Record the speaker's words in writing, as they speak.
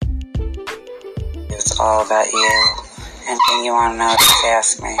It's all about you. Anything you want to know, just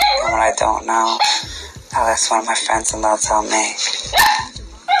ask me. And when I don't know, I'll ask one of my friends and they'll tell me.